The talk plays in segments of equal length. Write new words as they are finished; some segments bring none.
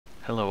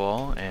Hello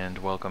all, and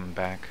welcome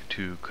back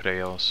to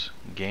Creos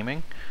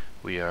Gaming.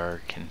 We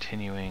are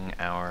continuing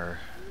our,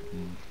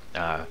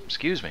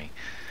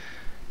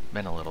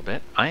 been a little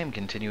bit. I am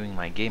continuing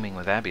my Gaming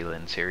with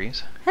Abilynn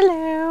series.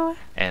 Hello!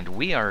 And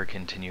we are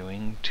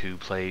continuing to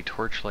play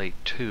Torchlight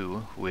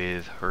 2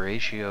 with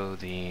Horatio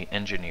the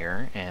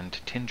Engineer and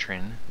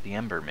Tintran the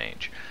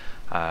Embermage.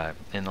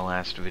 In the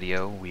last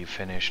video, we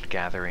finished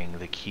gathering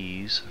the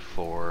keys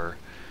for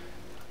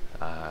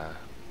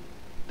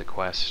the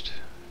quest,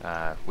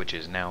 which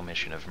is now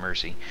Mission of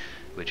Mercy,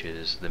 which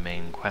is the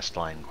main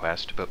questline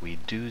quest, but we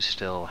do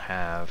still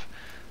have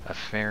a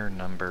fair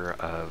number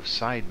of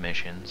side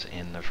missions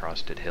in the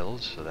Frosted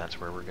Hills, so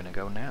that's where we're going to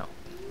go now.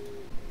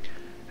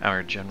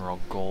 Our general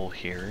goal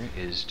here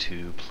is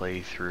to play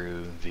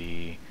through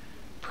the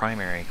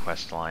primary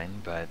quest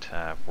line, but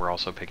we're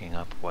also picking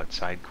up what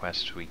side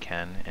quests we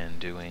can and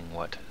doing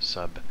what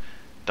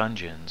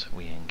sub-dungeons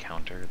we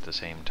encounter at the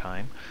same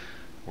time.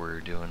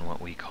 We're doing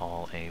what we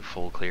call a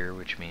full clear,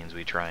 which means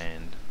we try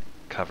and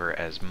cover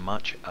as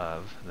much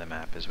of the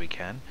map as we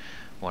can.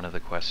 One of the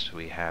quests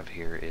we have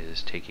here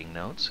is taking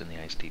notes in the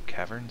Icedeep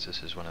Caverns.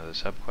 This is one of the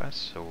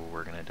sub-quests, so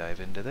we're going to dive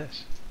into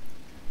this.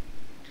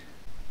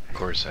 Of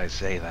course, I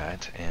say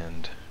that,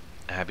 and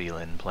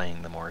Abilynn,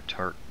 playing the more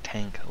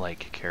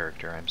tank-like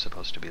character, I'm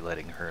supposed to be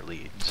letting her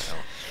lead, so...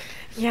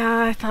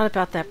 Yeah, I thought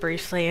about that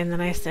briefly, and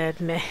then I said,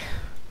 meh.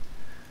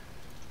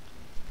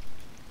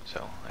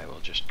 So, I will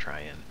just try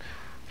and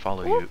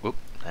follow you. Oop,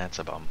 that's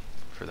a bum,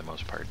 for the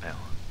most part now.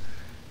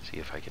 See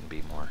if I can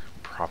be more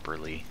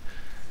properly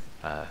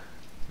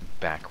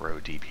back row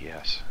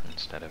DPS,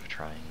 instead of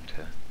trying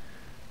to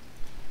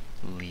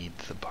lead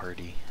the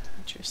party.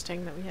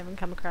 Interesting that we haven't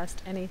come across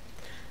any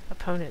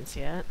opponents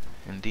yet.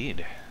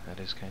 Indeed, that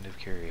is kind of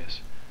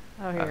curious.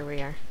 Oh, here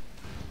we are.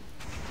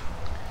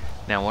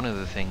 Now, one of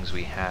the things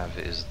we have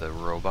is the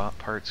robot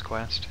parts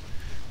quest,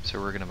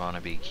 so we're going to want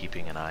to be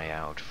keeping an eye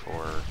out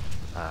for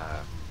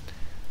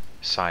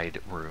side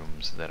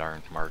rooms that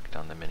aren't marked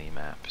on the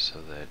mini-map, so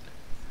that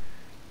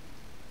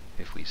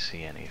if we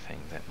see anything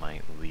that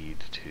might lead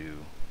to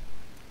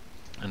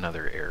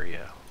another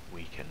area,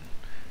 we can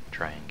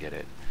try and get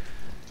it.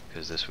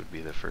 Because this would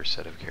be the first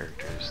set of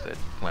characters that,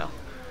 well,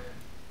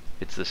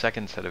 it's the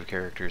second set of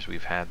characters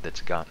we've had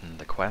that's gotten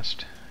the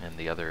quest, and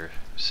the other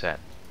set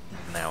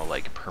now,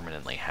 like,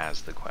 permanently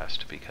has the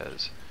quest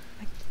because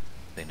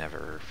they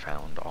never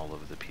found all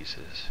of the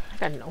pieces. I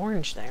got an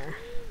orange there.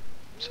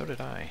 So did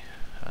I.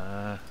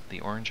 The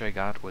orange I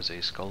got was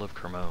a Skull of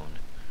Cremone.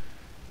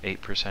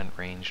 8%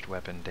 ranged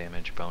weapon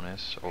damage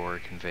bonus, or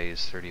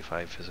conveys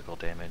 35 physical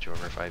damage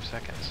over 5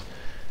 seconds.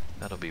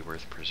 That'll be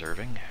worth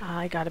preserving.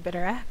 I got a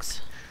bitter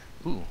axe.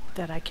 Ooh.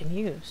 That I can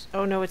use.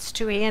 Oh no, it's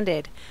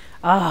two-handed.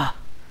 Ah,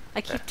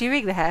 I keep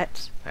doing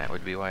that. That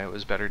would be why it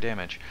was better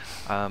damage.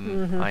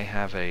 I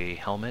have a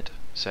helmet,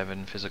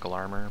 7 physical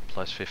armor,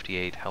 plus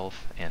 58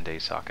 health, and a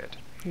socket.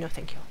 No,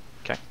 thank you.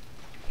 Okay.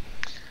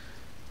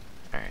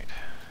 Alright.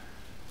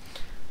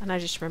 And I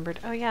just remembered,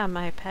 oh yeah,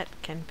 my pet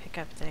can pick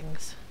up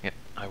things. Yep,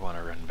 I want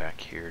to run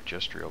back here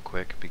just real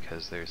quick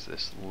because there's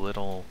this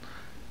little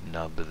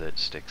nub that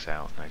sticks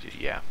out.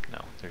 Yeah,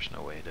 no, there's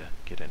no way to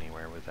get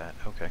anywhere with that.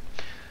 Okay.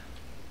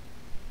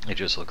 It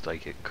just looked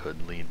like it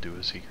could lead to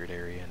a secret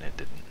area, and it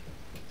didn't.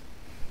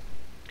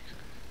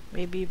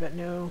 Maybe, but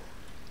no.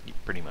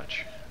 Pretty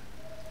much.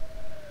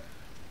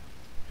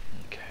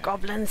 Okay.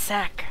 Goblin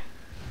sack.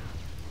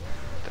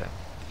 That,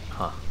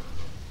 huh.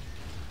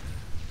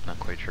 Not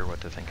quite sure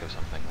what to think of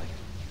something like.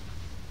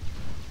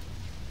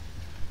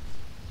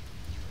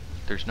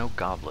 There's no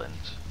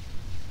goblins.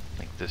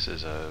 Like, this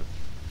is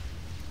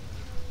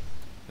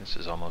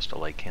almost a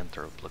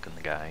lycanthrope looking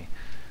guy.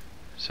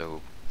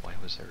 So why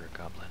was there a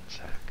goblin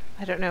sack?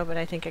 I don't know, but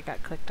I think it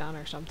got clicked on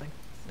or something.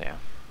 Yeah.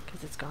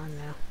 Because it's gone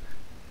now.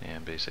 Yeah,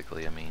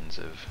 basically a means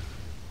of...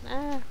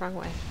 wrong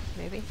way,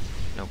 maybe?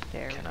 Nope,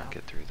 there cannot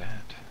get through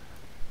that.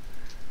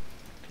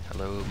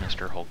 Hello,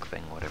 Mr. Hulk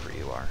thing, whatever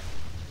you are.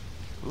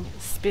 Ooh.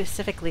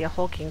 Specifically a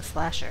hulking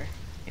slasher.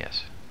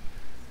 Yes.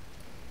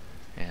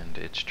 And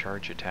its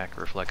charge attack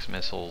reflects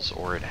missiles,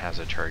 or it has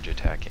a charge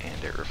attack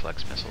and it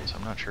reflects missiles.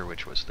 I'm not sure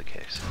which was the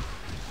case.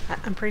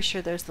 I'm pretty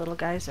sure those little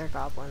guys are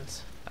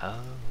goblins.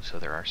 Oh, so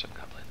there are some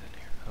goblins in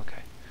here.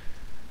 Okay.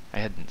 I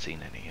hadn't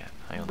seen any yet.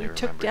 I only remembered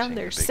took down seeing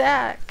their the big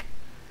sack.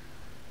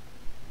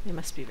 They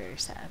must be very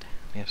sad.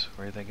 Yes,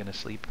 where are they going to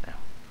sleep now?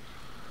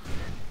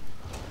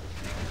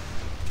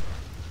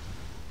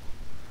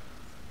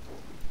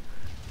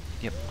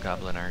 Yep,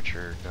 Goblin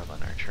Archer,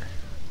 Goblin Archer.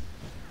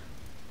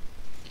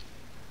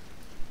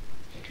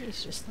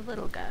 He's just a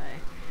little guy.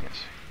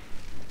 Yes.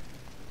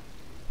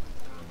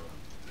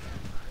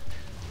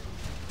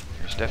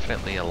 There's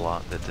definitely a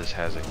lot that this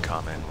has in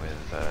common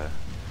with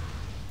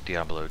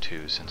Diablo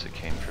 2, since it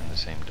came from the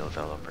same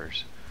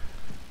developers.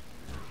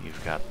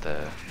 You've got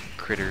the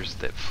critters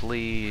that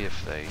flee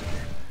if they,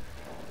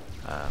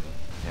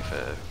 if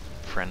a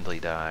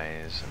friendly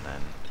dies, and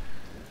then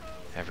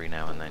every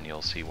now and then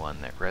you'll see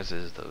one that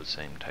reses those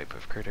same type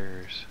of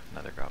critters.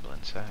 Another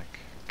goblin sack.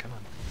 Come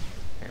on.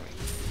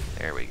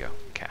 There we go.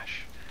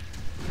 Cash.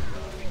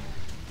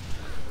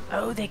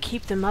 Oh, they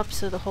keep them up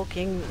so the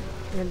hulking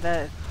and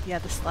the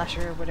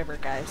slasher or whatever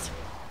guys.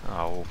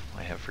 Oh,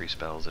 I have free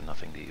spells and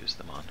nothing to use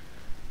them on.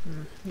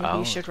 Maybe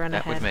you should run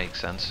that ahead. would make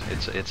sense.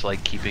 It's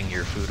like keeping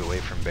your food away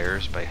from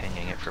bears by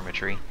hanging it from a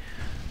tree.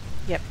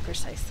 Yep,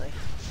 precisely.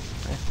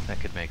 That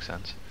could make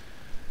sense.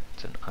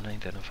 It's an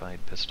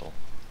unidentified pistol.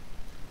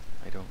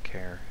 I don't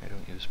care. I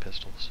don't use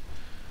pistols.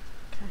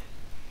 Okay.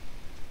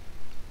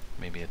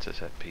 Maybe it's a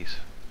set piece.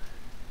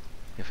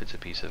 If it's a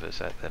piece of a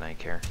set, then I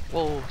care.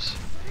 Wolves!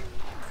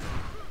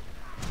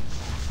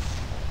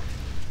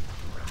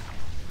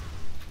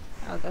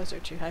 Oh, those are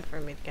too high for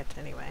me to get to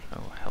anyway.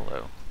 Oh,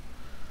 hello.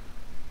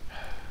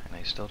 And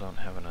I still don't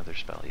have another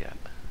spell yet.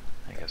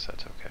 I guess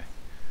that's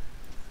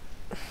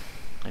okay.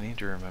 I need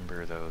to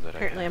remember, though, that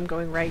Apparently I'm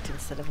going right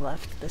instead of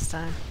left this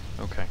time.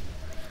 Okay.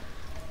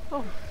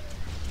 Oh.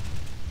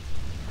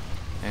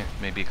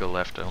 Maybe go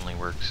left only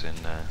works in,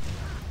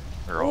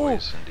 or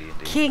always in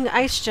D&D. King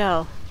Ice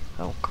Gel!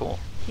 Oh, cool.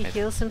 He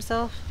heals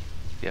himself?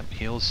 Yep,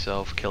 heals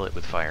self, kill it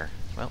with fire.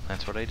 Well,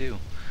 that's what I do.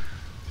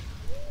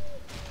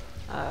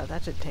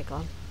 That didn't take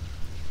long.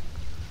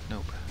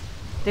 Nope.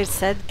 They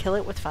said kill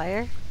it with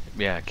fire?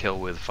 Yeah, kill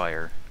with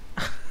fire.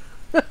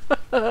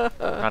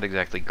 Not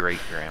exactly great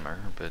grammar,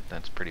 but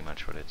that's pretty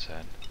much what it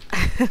said.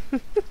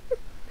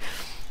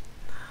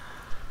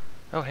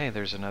 Oh hey,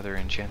 there's another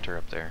enchanter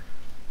up there.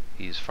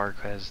 He's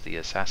Farquez the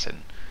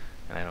Assassin,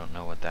 and I don't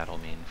know what that'll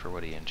mean for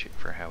what he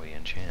for how he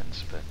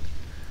enchants, but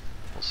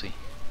we'll see.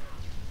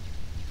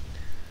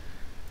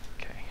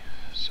 Okay,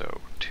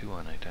 so 2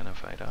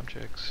 unidentified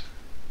objects,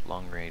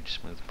 long-range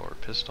smoothbore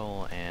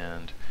pistol,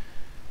 and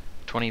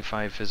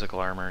 25 physical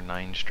armor,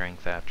 9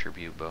 strength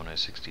attribute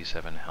bonus,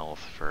 67 health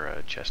for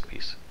a chest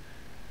piece.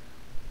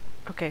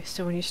 Okay,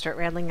 so when you start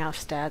rattling off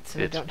stats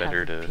and It's you don't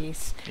better have the to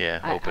piece,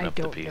 open up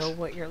the piece. I don't know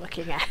what you're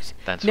looking at.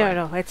 That's no, fine.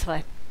 no, it's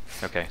fine.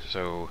 Okay,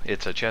 so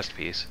it's a chest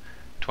piece,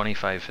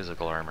 25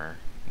 physical armor,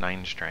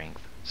 9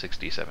 strength,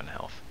 67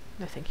 health.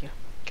 No, thank you.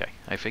 Okay,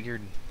 I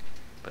figured,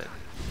 but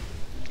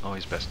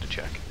always best to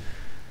check.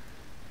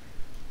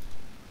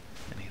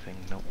 Anything?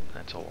 Nope,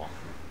 that's all.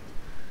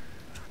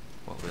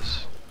 What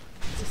was...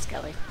 It's a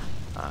skelly.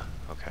 Ah,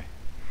 okay.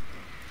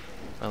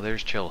 Well,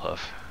 there's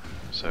Chillhoof,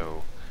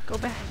 so... Go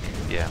back.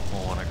 Yeah,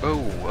 we'll wanna...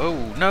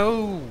 Oh,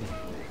 no!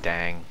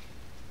 Dang.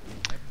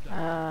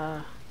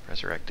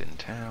 Resurrect in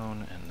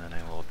town, and then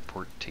I will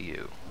port to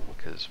you,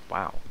 because,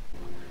 wow.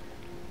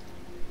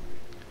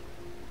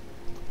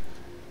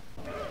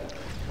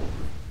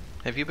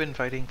 Have you been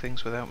fighting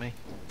things without me?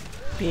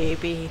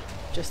 Baby,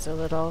 just a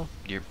little.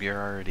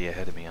 You're already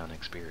ahead of me on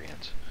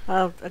experience.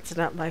 Well, that's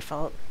not my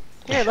fault.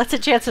 Here, let's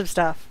enchant some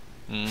stuff.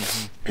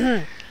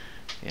 Mm-hmm.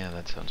 Yeah,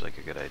 that sounds like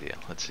a good idea.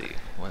 Let's see.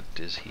 What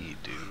does he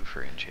do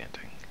for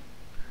enchanting?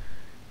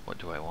 What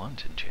do I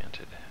want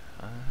enchanted?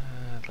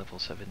 Level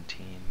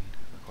 17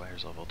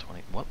 requires level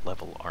 20. What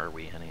level are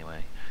we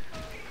anyway?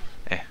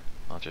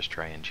 I'll just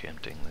try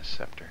enchanting this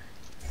scepter.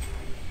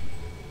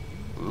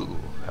 Ooh,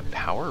 a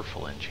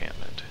powerful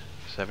enchantment.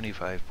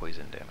 75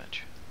 poison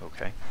damage.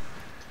 Okay.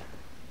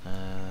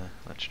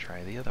 Let's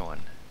try the other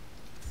one.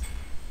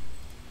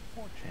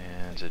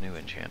 And it's a new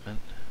enchantment.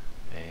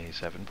 A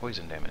 7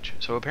 poison damage.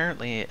 So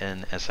apparently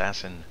an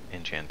assassin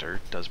enchanter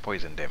does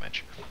poison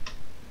damage.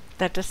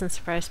 That doesn't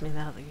surprise me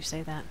now that you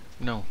say that.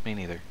 No, me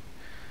neither.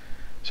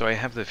 So I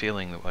have the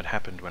feeling that what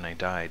happened when I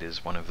died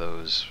is one of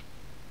those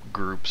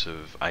groups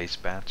of ice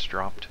bats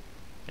dropped,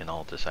 and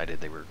all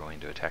decided they were going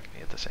to attack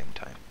me at the same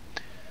time.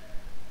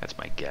 That's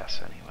my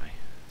guess, anyway.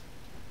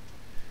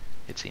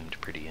 It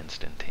seemed pretty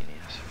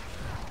instantaneous.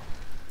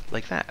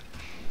 Like that.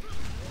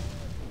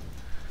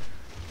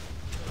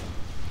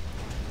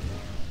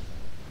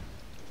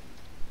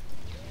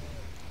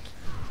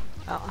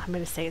 Oh, I'm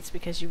going to say it's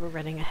because you were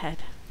running ahead.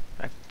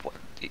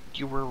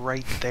 You were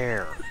right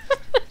there.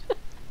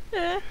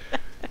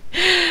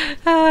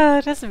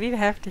 It doesn't mean I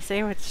have to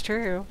say what's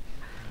true.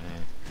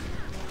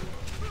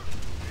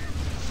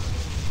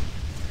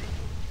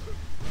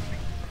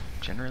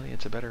 Generally,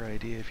 it's a better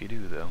idea if you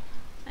do, though.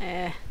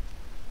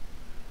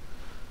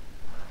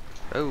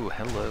 Oh,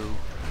 hello.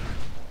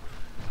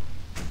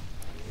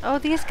 Oh,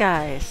 these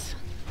guys.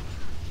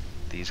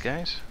 These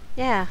guys?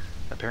 Yeah.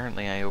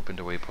 Apparently I opened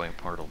a waypoint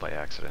portal by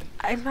accident.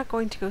 I'm not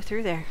going to go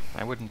through there.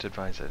 I wouldn't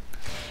advise it.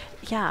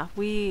 Yeah,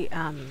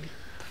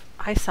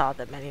 I saw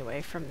them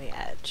anyway from the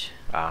edge.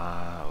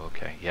 Ah,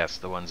 okay. Yes,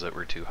 the ones that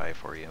were too high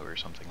for you or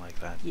something like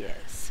that.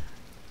 Yes.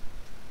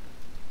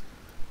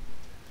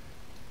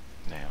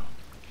 Now,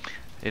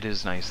 it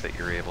is nice that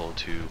you're able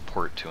to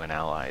port to an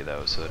ally,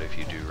 though, so that if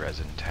you do res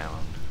in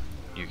town,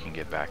 you can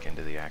get back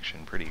into the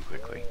action pretty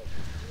quickly.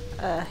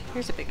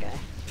 Here's a big guy.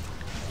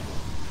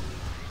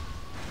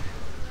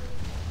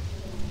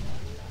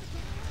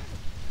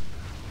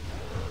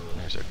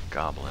 There's a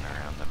goblin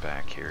around the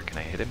back here. Can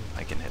I hit him?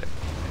 I can hit him.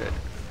 Good.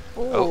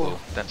 Ooh. Oh,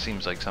 that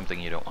seems like something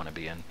you don't want to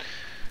be in.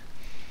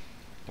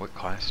 What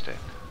class did?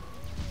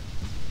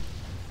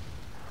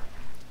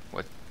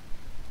 What?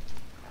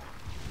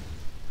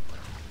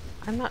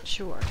 I'm not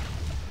sure.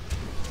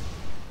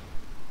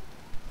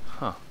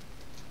 Huh.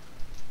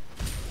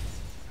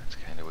 That's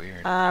kind of weird.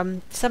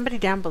 Somebody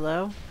down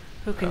below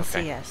who can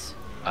Okay. see us.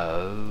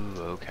 Oh,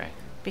 okay.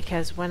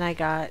 Because when I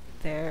got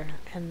there,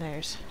 and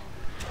there's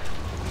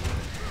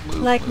Move,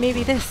 like move, maybe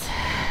move. this.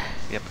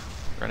 Yep,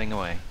 running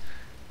away.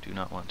 Do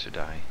not want to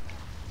die.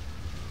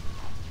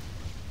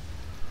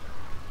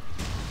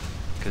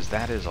 Because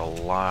that is a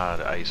lot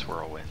of ice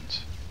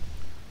whirlwinds.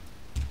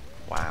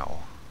 Wow.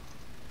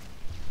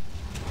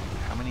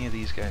 How many of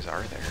these guys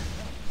are there?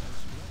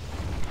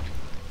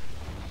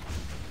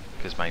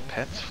 Because my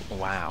pet's...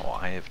 Wow,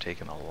 I have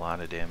taken a lot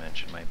of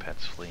damage and my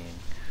pet's fleeing.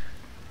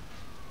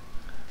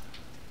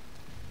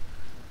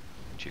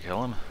 Did you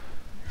kill him?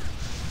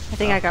 I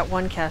think I got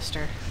one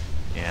caster.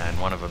 Yeah,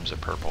 and one of them's a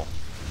purple.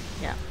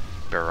 Yeah.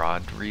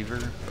 Barad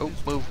Reaver. Oh,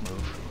 move,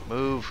 move,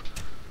 move.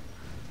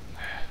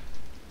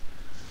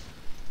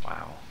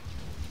 Wow.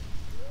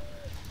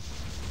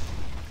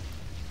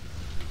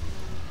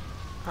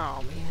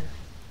 Oh man.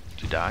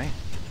 Did you die?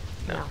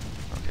 No.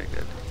 Okay,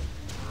 good.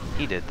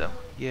 He did, though.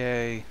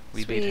 Yay,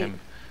 we beat Sweet. him.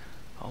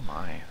 Oh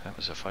my, that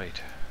was a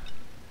fight.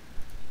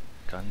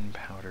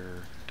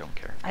 Gunpowder, don't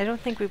care. I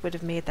don't think we would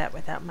have made that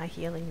without my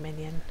healing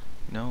minion.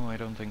 No, I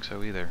don't think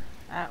so either.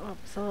 Well,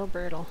 it's a little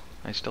brutal.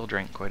 I still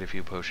drank quite a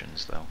few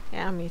potions, though.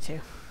 Yeah, me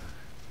too.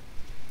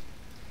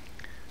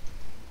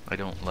 I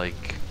don't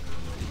like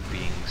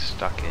being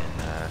stuck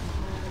in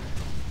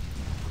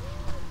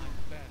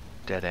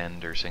dead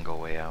end or single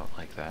way out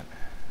like that,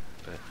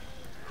 but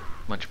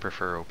much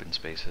prefer open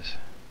spaces.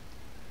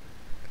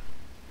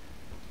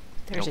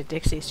 There's Nope. a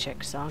Dixie's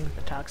Chick song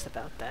that talks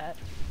about that.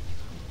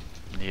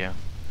 Yeah.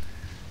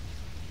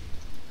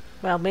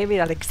 Well, maybe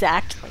not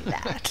exactly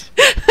that.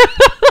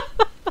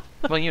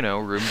 Well, you know,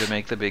 room to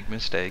make the big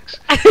mistakes.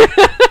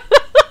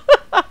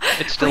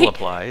 It still Wait,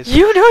 applies.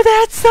 You know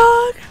that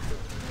song?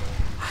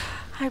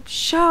 I'm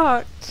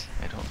shocked.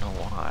 I don't know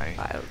why.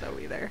 I don't know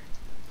either.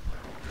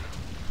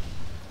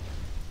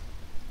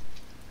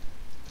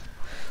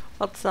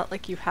 Well, it's not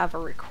like you have a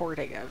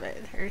recording of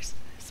it. There's,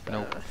 I suppose.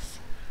 Nope.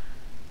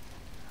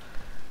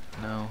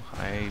 No,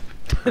 I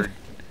heard...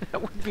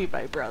 That would be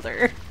my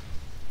brother.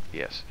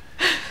 Yes.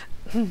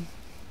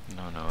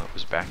 No, it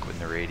was back when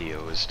the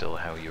radio was still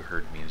how you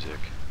heard music.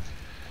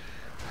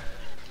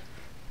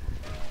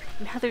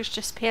 Now there's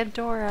just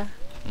Pandora.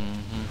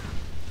 Mm-hmm.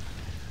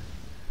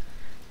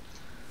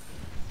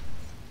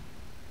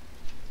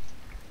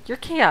 You're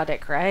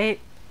chaotic, right?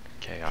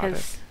 Chaotic.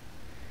 'Cause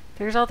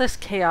there's all this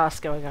chaos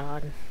going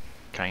on.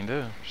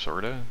 Kinda,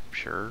 sorta,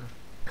 sure.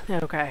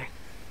 Okay.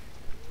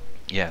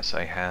 Yes,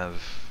 I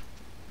have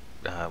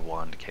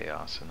wand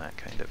chaos and that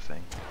kind of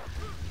thing.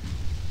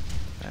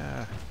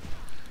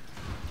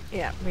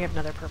 Yeah, we have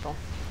another purple.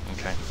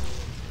 Okay.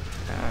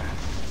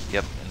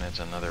 Yep, and it's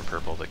another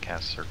purple that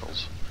casts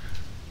circles.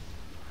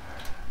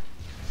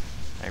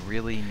 I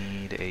really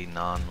need a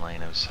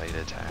non-line of sight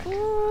attack.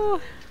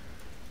 Ooh.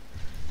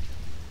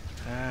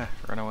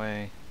 Run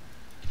away.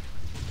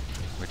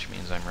 Which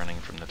means I'm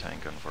running from the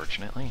tank,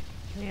 unfortunately.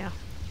 Yeah.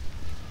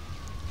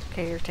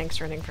 Okay, your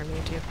tank's running from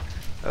you too.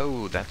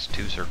 Oh, that's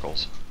 2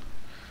 circles.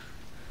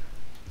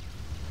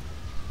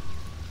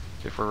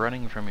 If we're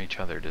running from each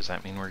other, does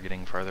that mean we're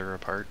getting farther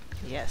apart?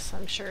 Yes,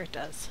 I'm sure it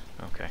does.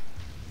 Okay.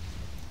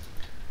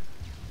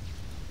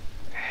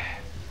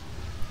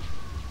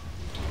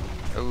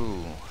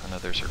 Oh,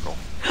 another circle.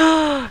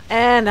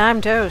 And I'm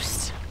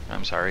toast.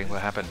 I'm sorry,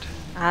 what happened?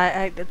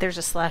 There's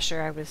a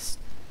slasher I was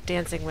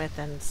dancing with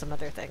and some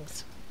other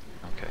things.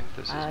 Okay,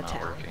 this is not town.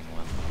 working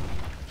well.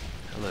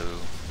 Hello.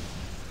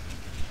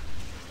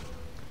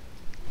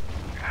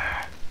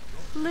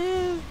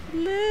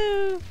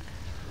 Live.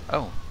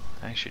 Oh,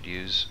 I should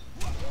use...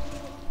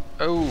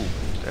 Oh,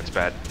 that's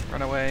bad.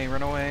 Run away,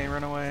 run away,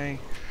 run away.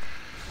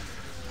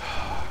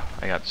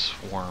 I got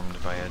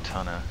swarmed by a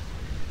ton of...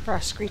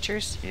 Frost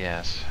creatures.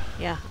 Yes.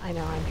 Yeah, I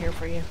know. I'm here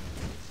for you.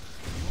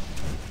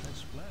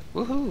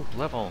 Woohoo,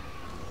 level.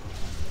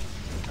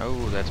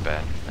 Oh, that's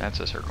bad. That's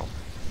a circle.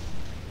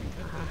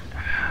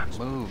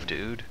 Move,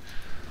 dude.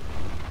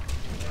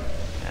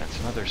 That's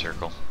another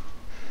circle.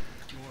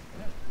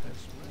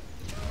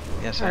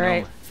 Yes, I know.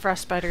 Alright,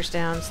 frost spiders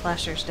down,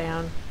 slashers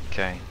down.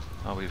 Okay,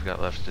 all we've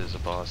got left is a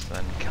boss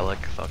then.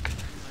 Kellic-thuck.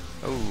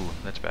 Oh,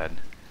 that's bad.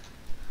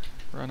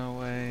 Run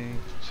away.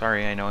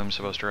 Sorry, I know I'm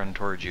supposed to run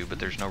towards you, but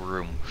there's no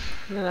room.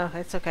 No,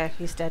 it's okay.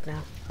 He's dead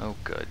now. Oh,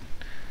 good.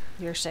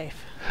 You're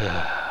safe.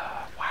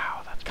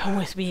 Wow, that's Come bad.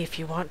 with me if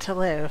you want to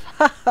live.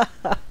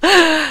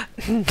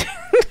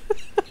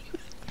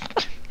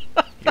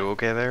 You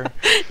okay there?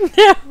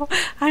 No,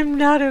 I'm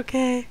not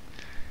okay.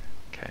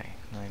 Okay,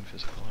 9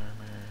 physical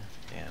armor.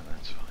 Yeah,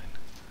 that's fine.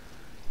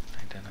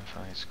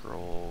 Identify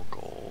scroll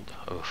gold.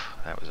 Oof,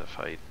 that was a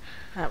fight.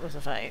 That was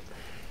a fight.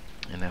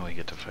 And now we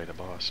get to fight a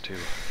boss too.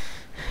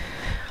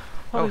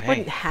 Well, Oh, we hey,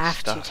 wouldn't have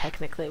stuff. to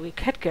technically. We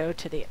could go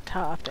to the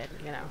top and,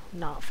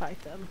 not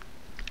fight them.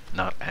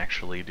 Not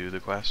actually do the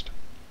quest?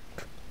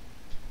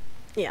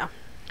 Yeah.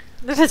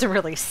 That doesn't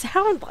really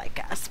sound like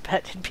us,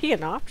 but it'd be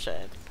an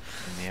option.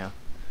 Yeah.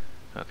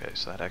 Okay,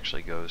 so that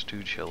actually goes to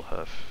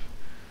Chillhoof.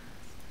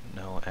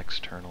 No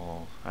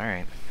external...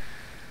 Alright.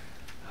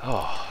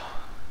 Oh,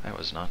 that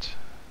was nuts.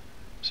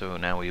 So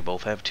now we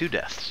both have 2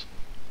 deaths.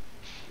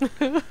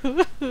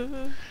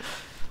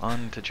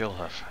 On to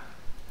Chillhoof.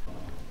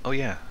 Oh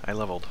yeah, I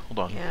leveled. Hold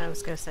on. Yeah, I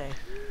was gonna say.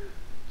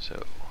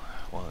 So,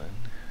 1,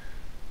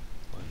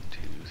 2,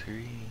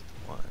 3,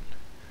 1.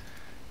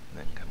 And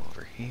then come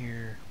over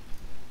here.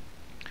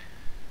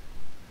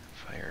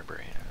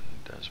 Firebrand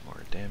does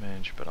more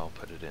damage, but I'll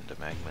put it into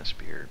Magma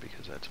Spear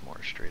because that's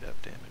more straight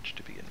up damage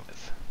to begin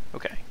with.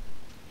 Okay.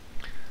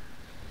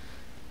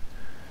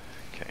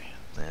 Okay,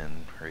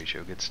 then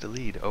Horatio gets to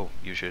lead. Oh,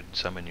 you should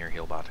summon your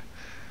heal bot.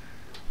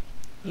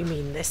 You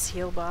mean this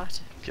heal bot?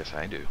 Yes,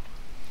 I do.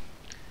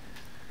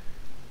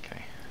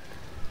 Okay.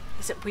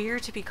 Is it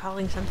weird to be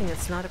calling something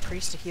that's not a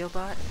priest a heal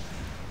bot?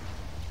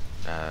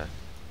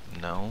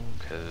 No,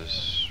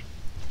 because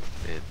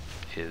it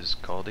is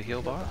called a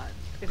heal bot.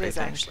 It is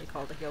actually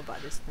called a heal bot,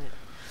 isn't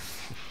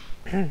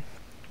it?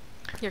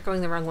 You're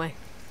going the wrong way.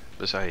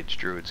 Besides,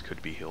 druids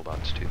could be heal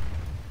bots too.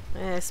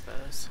 I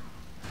suppose.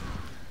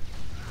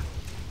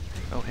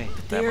 Oh hey,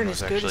 But they that one aren't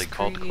was as good actually as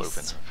called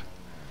priests. Clovenhoof.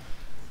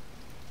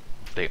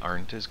 They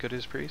aren't as good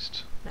as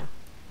priests? No.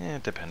 Yeah,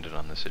 it depended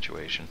on the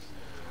situation.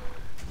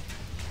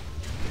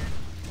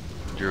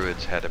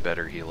 Druids had a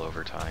better heal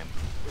over time.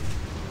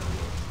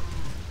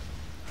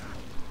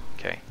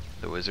 Okay,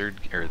 the wizard,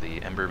 or the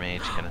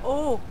Embermage,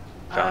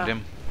 found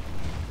him.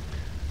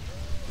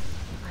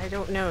 I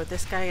don't know.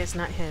 This guy is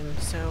not him,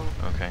 so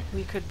Okay.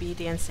 we could be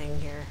dancing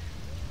here.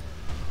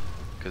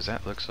 Because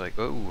that looks like...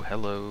 Oh,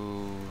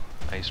 hello,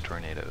 ice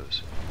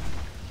tornadoes.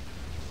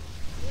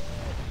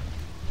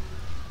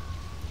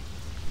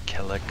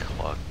 Kelek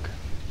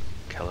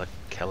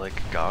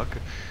Gog?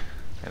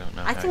 I don't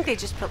know. I think they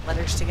just put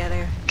letters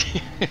together.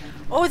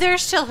 Oh,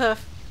 there's Chillhoof.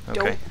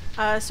 Okay.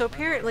 So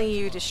apparently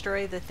you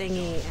destroy the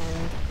thingy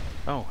and...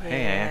 Oh,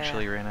 hey, I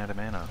actually ran out of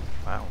mana.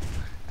 Wow.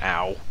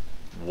 Ow.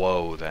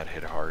 Whoa, that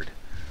hit hard.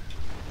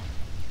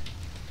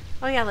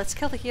 Oh yeah, let's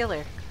kill the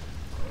healer.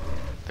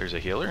 There's a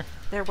healer?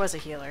 There was a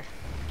healer.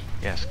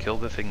 Yes, kill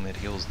the thing that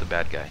heals the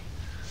bad guy.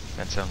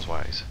 That sounds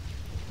wise.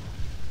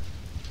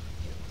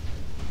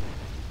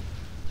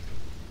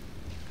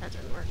 That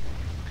didn't work.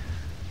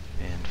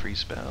 And free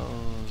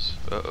spells.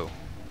 Uh-oh.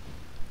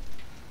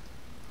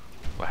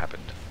 What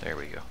happened? There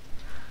we go.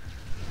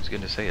 I was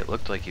going to say, it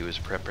looked like he was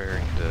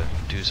preparing to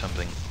do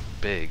something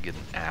big, and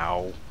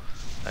ow.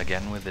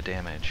 Again with the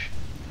damage.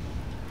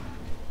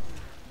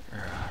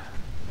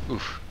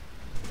 Oof.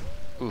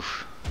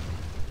 Oof.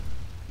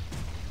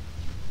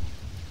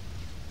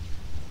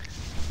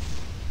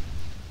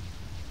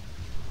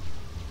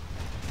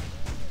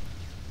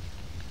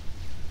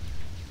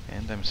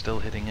 And I'm still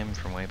hitting him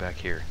from way back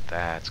here.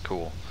 That's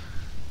cool.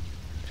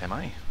 Am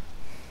I?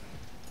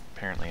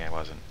 Apparently I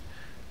wasn't.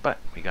 But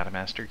we got a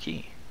master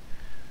key.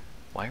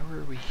 Why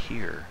were we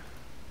here?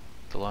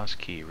 The lost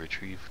key.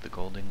 Retrieve the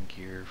golden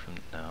gear from...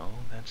 No,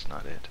 that's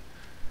not it.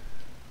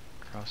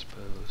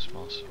 Crossbow,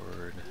 small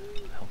sword,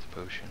 health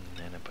potion,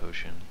 mana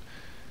potion,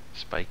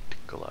 spiked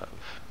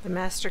glove. The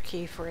master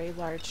key for a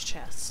large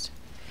chest.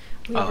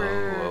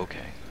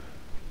 Okay.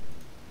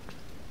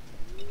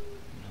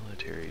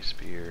 Military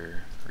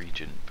spear,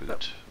 regent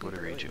boot. What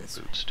do regent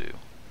boots do?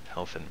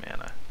 Health and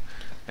mana.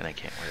 And I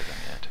can't wear them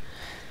yet.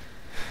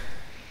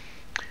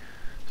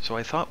 So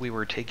I thought we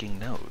were taking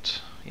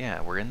notes.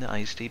 Yeah, we're in the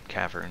Icedeep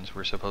Caverns.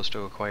 We're supposed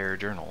to acquire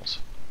journals.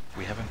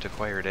 We haven't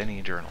acquired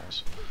any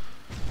journals.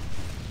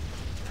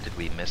 Did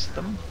we miss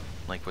them?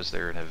 Like, was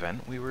there an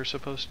event we were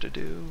supposed to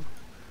do?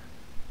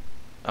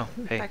 Oh,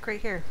 hey. Back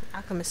right here.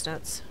 Alchemist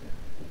notes.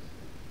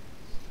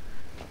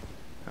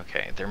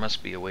 Okay, there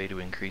must be a way to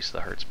increase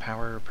the heart's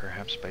power,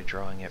 perhaps by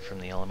drawing it from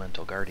the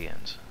elemental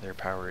guardians. Their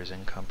power is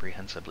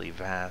incomprehensibly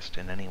vast,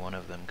 and any one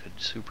of them could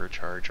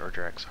supercharge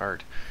Ordrak's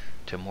heart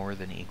to more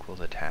than equal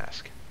the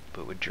task.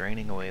 But would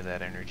draining away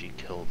that energy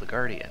kill the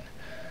guardian?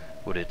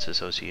 Would its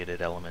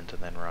associated element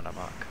then run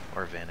amok,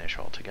 or vanish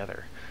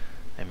altogether?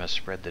 I must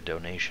spread the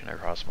donation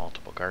across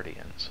multiple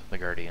guardians. The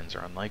guardians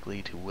are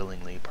unlikely to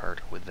willingly part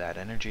with that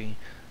energy.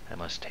 I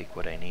must take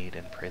what I need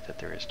and pray that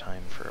there is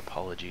time for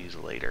apologies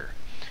later.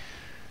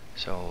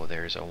 So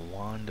there's a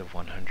wand of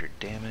 100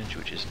 damage,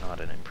 which is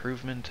not an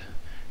improvement.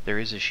 There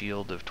is a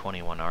shield of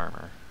 21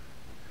 armor,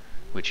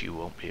 which you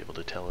won't be able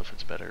to tell if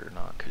it's better or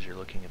not, because you're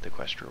looking at the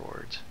quest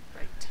rewards.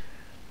 Right.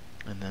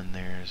 And then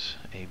there's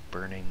a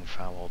burning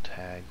foul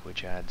tag,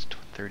 which adds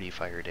 30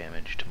 fire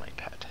damage to my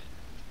pet.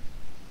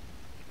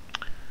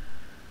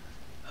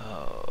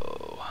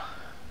 Oh.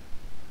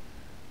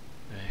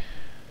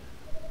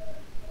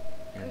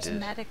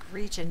 Charismatic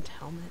Regent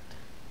helmet.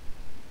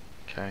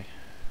 Okay.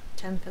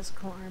 10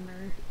 physical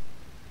armor.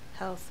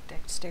 Health,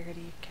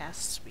 dexterity,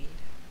 cast speed.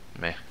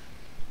 Meh.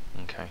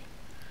 Okay.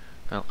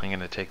 Well, I'm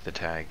gonna take the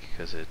tag,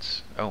 because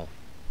it's... Oh.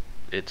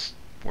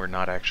 We're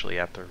not actually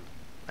at the...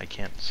 I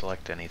can't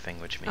select anything,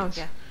 which means...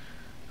 Oh, yeah.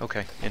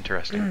 Okay,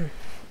 interesting.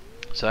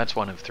 So that's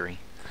 1 of 3.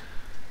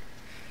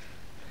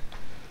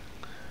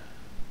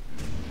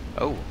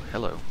 Oh,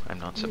 hello. I'm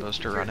not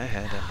supposed to run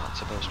ahead. I'm not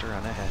supposed to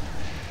run ahead.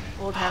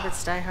 Old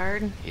habits die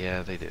hard?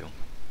 Yeah, they do.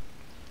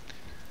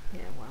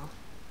 Yeah, well.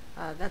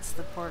 That's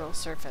the portal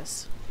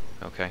surface.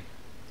 Okay.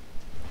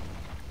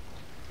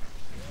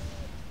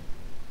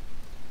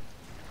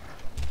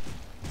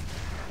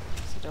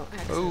 don't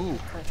accidentally Oh!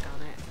 click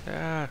on it.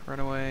 Ah, run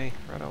away,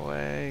 run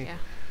away. Yeah.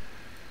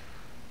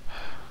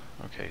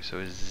 Okay, so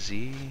is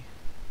Z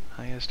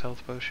highest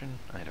health potion?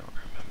 I don't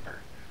remember.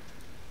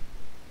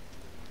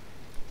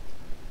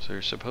 So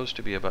there's supposed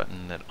to be a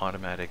button that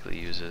automatically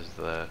uses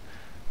the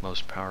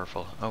most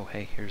powerful... Oh,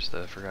 hey, here's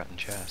the forgotten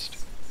chest.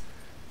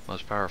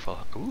 Most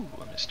powerful... Ooh,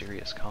 a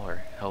mysterious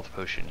collar. Health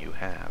potion you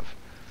have.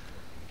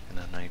 An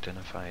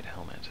unidentified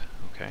helmet.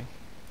 Okay.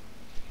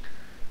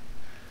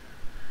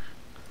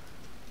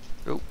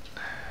 Oh.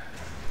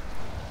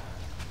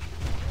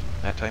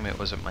 That time it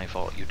wasn't my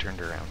fault. You turned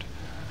around.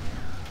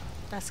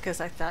 That's because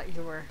I thought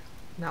you were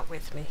not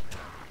with me.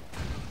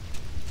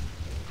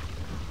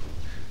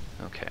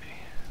 Okay.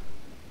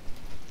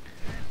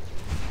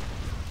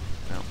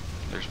 Well,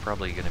 there's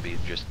probably going to be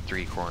just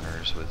 3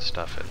 corners with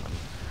stuff in them.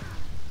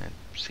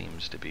 It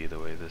seems to be the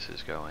way this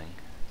is going.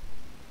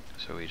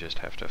 So we just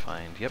have to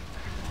find, yep,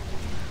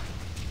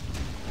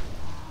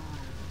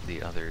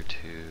 the other 2.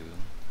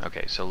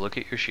 Okay, so look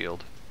at your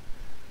shield.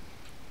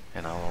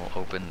 And I'll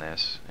open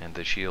this, and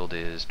the shield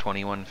is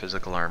 21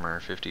 physical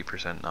armor,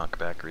 50%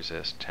 knockback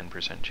resist,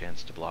 10%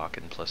 chance to block,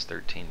 and plus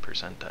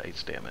 13% to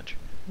ice damage.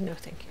 No,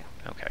 thank you.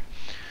 Okay.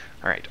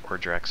 Alright,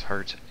 Ordrak's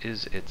heart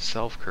is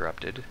itself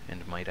corrupted,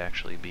 and might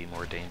actually be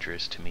more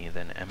dangerous to me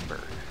than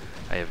Ember.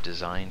 I have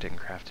designed and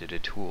crafted a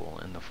tool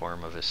in the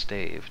form of a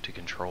stave to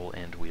control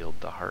and wield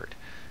the heart.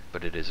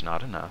 But it is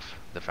not enough.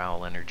 The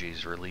foul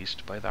energies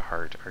released by the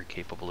heart are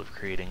capable of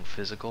creating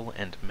physical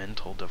and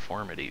mental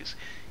deformities,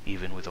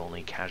 even with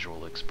only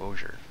casual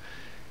exposure.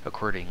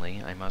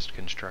 Accordingly, I must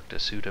construct a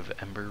suit of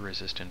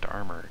ember-resistant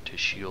armor to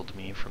shield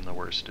me from the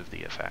worst of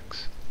the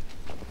effects.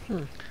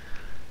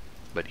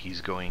 But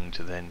he's going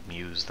to then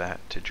use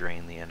that to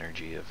drain the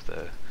energy of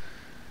the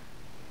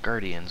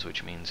Guardians,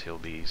 which means he'll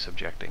be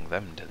subjecting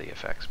them to the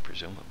effects,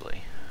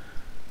 presumably.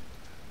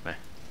 Meh.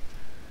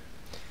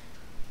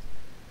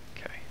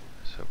 Okay,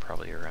 so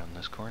probably around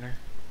this corner.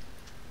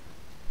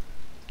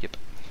 Yep.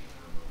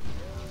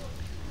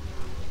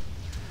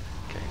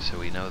 Okay, so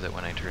we know that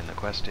when I turn the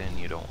quest in,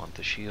 you don't want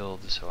the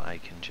shield, so I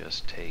can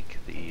just take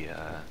the,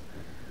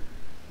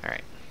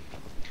 Alright.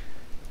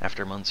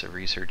 After months of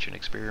research and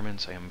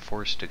experiments, I am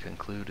forced to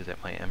conclude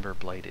that my Ember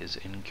Blight is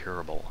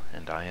incurable,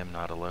 and I am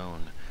not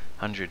alone.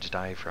 Hundreds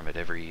die from it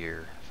every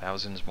year.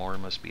 Thousands more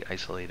must be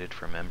isolated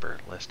from Ember,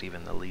 lest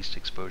even the least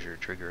exposure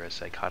trigger a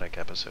psychotic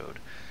episode.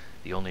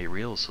 The only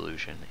real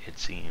solution, it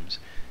seems,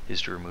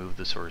 is to remove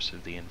the source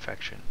of the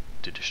infection,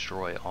 to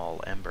destroy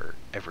all Ember,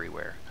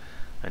 everywhere.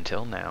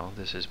 Until now,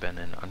 this has been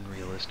an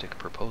unrealistic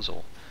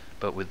proposal,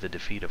 but with the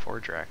defeat of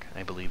Ordrak,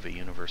 I believe a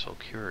universal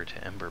cure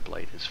to Ember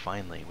Blight is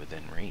finally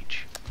within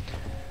reach.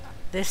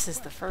 This is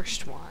the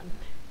first one.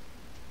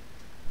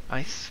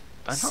 I'm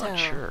not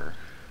sure.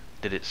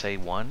 Did it say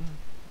 1?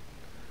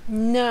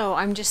 No,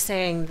 I'm just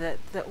saying that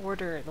the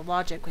order, the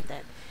logic with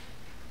it.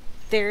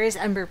 There is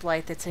Ember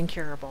Blight that's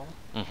incurable.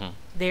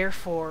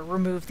 Therefore,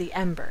 remove the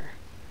Ember.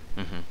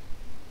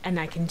 And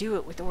I can do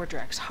it with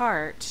Ordrak's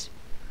heart.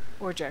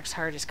 Ordrak's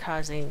heart is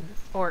causing...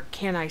 Or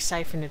can I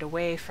siphon it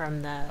away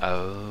from the...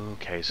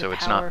 Okay, so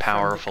it's not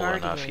powerful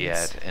enough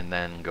yet, and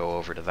then go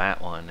over to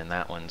that one, and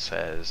that one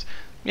says...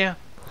 Yeah,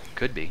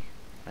 could be.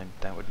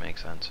 That would make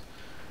sense.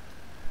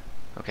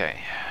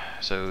 Okay,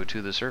 so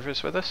to the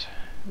surface with us?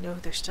 No,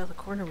 there's still a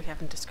corner we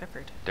haven't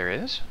discovered. There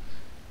is?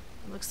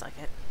 It looks like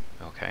it.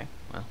 Okay,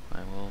 well,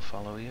 I will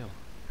follow you.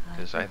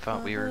 Because I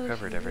thought we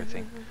recovered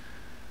everything.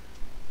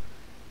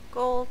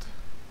 Gold.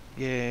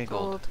 Yay,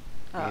 gold.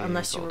 Yay,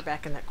 unless gold. you were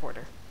back in that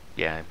corner.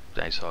 Yeah,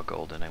 I saw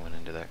gold and I went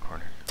into that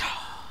corner.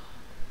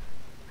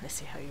 I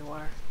see how you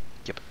are.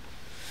 Yep.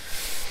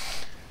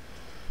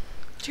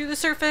 To the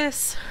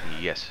surface!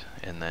 Yes,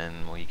 and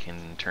then we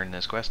can turn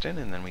this quest in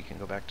and then we can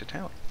go back to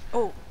town.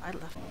 Oh, I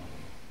left.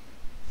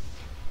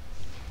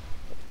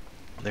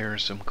 There are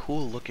some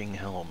cool looking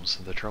helms.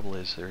 The trouble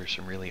is there are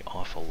some really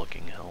awful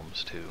looking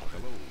helms too.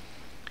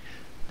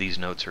 These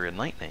notes are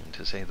enlightening,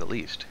 to say the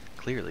least.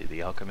 Clearly,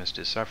 the alchemist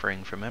is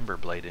suffering from Ember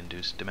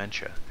Blight-induced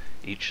dementia.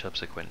 Each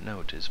subsequent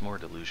note is more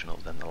delusional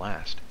than the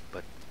last.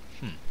 But,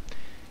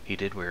 he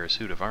did wear a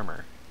suit of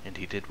armor, and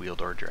he did wield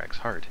Ordrak's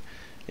heart,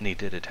 and he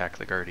did attack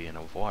the Guardian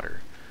of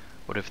Water.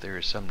 What if there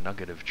is some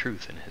nugget of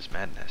truth in his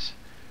madness?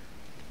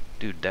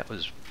 Dude, that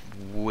was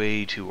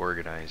way too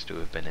organized to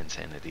have been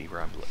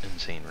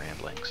insane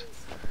ramblings.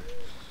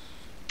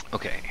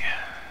 Okay,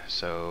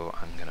 so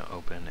I'm gonna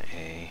open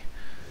a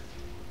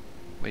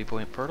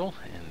waypoint portal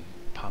and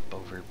pop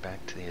over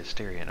back to the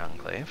Asterian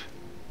Enclave.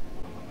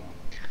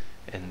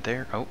 And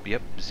there, oh,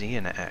 yep, Z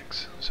and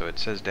X. So it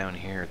says down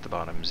here at the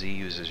bottom, Z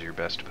uses your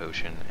best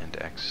potion and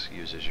X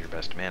uses your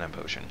best mana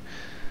potion.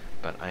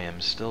 But I am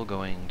still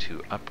going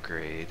to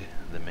upgrade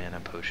the mana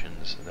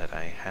potions that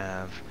I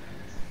have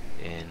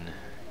in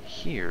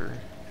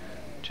here,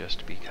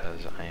 just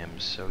because I am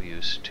so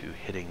used to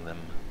hitting them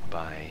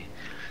by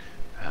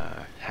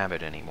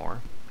habit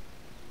anymore.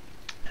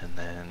 And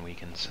then we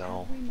can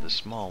sell the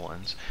small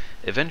ones.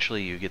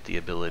 Eventually you get the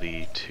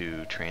ability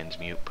to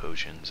transmute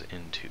potions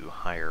into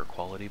higher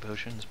quality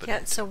potions. But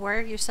yeah, so where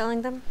are you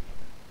selling them?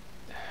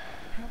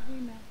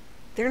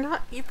 They're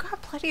not. You've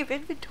got plenty of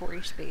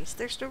inventory space.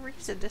 There's no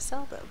reason to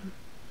sell them.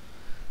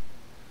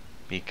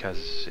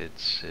 Because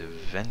it's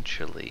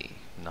eventually,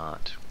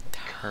 not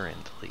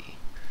currently.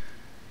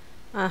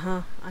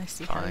 Uh-huh. I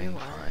see how you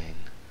are. Fine.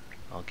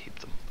 I'll keep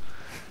them.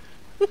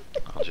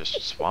 I'll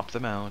just swap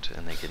them out,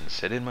 and they can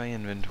sit in my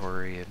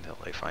inventory until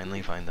I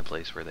finally find the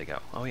place where they go.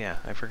 Oh yeah,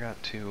 I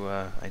forgot to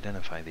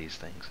identify these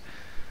things.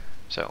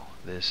 So,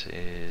 this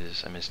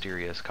is a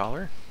mysterious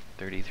collar,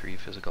 33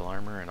 physical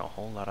armor, and a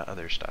whole lot of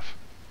other stuff.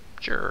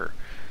 Sure.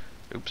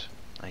 Oops.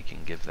 I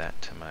can give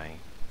that to my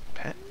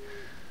pet.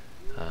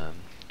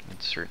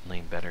 It's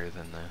certainly better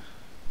than the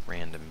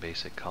random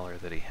basic collar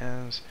that he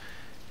has.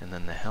 And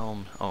then the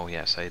helm. Oh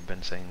yes, I had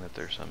been saying that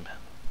there's some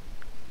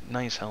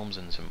nice helms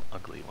and some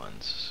ugly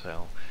ones,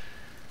 so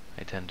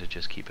I tend to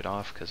just keep it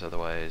off, because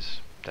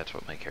otherwise that's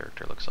what my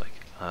character looks like.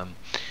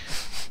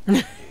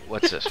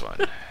 What's this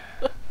one?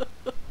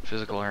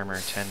 Physical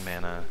armor, 10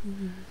 mana.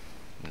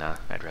 Nah,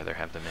 I'd rather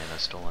have the mana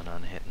stolen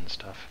on hit and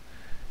stuff.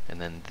 And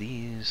then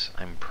these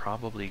I'm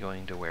probably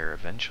going to wear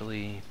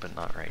eventually, but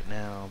not right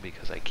now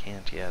because I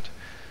can't yet.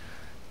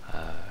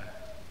 And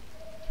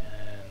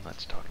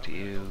let's talk to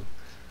you.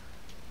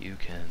 You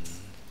can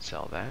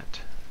sell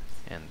that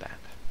and that.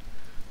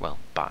 Well,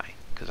 buy,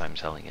 because I'm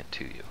selling it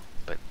to you,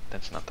 but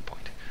that's not the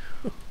point.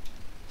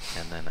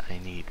 And then I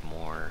need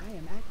more I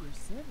am at your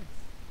service.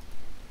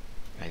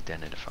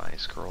 identify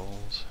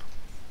scrolls.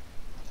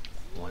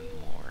 One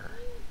more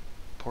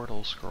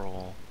portal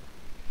scroll.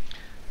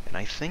 And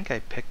I think I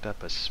picked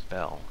up a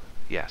spell.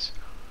 Yes.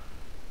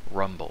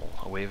 Rumble.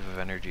 A wave of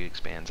energy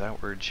expands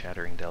outward,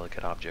 shattering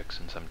delicate objects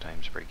and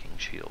sometimes breaking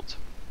shields.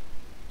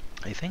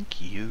 I think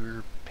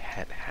your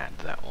pet had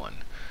that one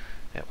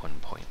at one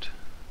point.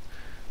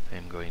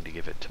 I'm going to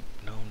give it to...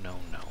 No.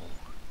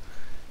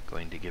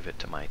 Going to give it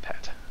to my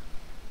pet.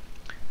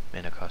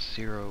 Mana cost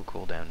 0,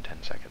 cooldown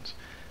 10 seconds.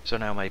 So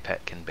now my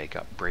pet can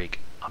break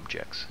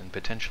objects and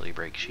potentially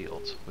break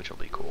shields, which will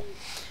be cool.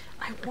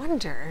 I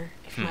wonder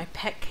if my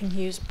pet can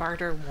use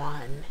barter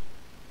 1.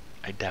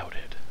 I doubt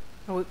it.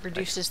 Oh, it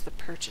reduces the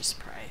purchase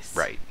price.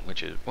 Right,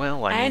 which is,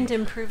 well, I mean... And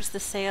improves the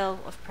sale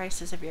of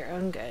prices of your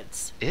own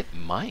goods. It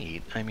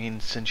might. I mean,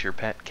 since your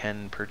pet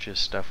can purchase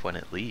stuff when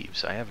it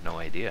leaves, I have no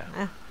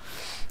idea.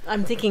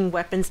 I'm thinking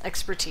weapons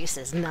expertise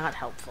is not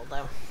helpful,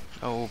 though.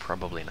 Oh,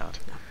 probably not.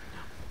 No.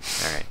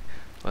 Alright,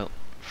 well,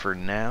 for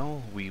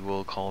now, we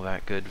will call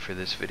that good for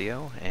this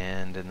video,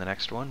 and in the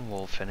next one,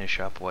 we'll finish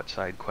up what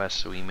side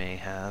quests we may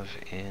have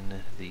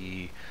in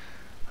the,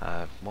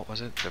 what was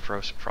it? The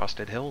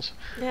Frosted Hills?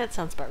 Yeah, it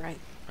sounds about right.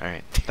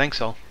 Alright,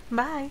 thanks all.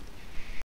 Bye.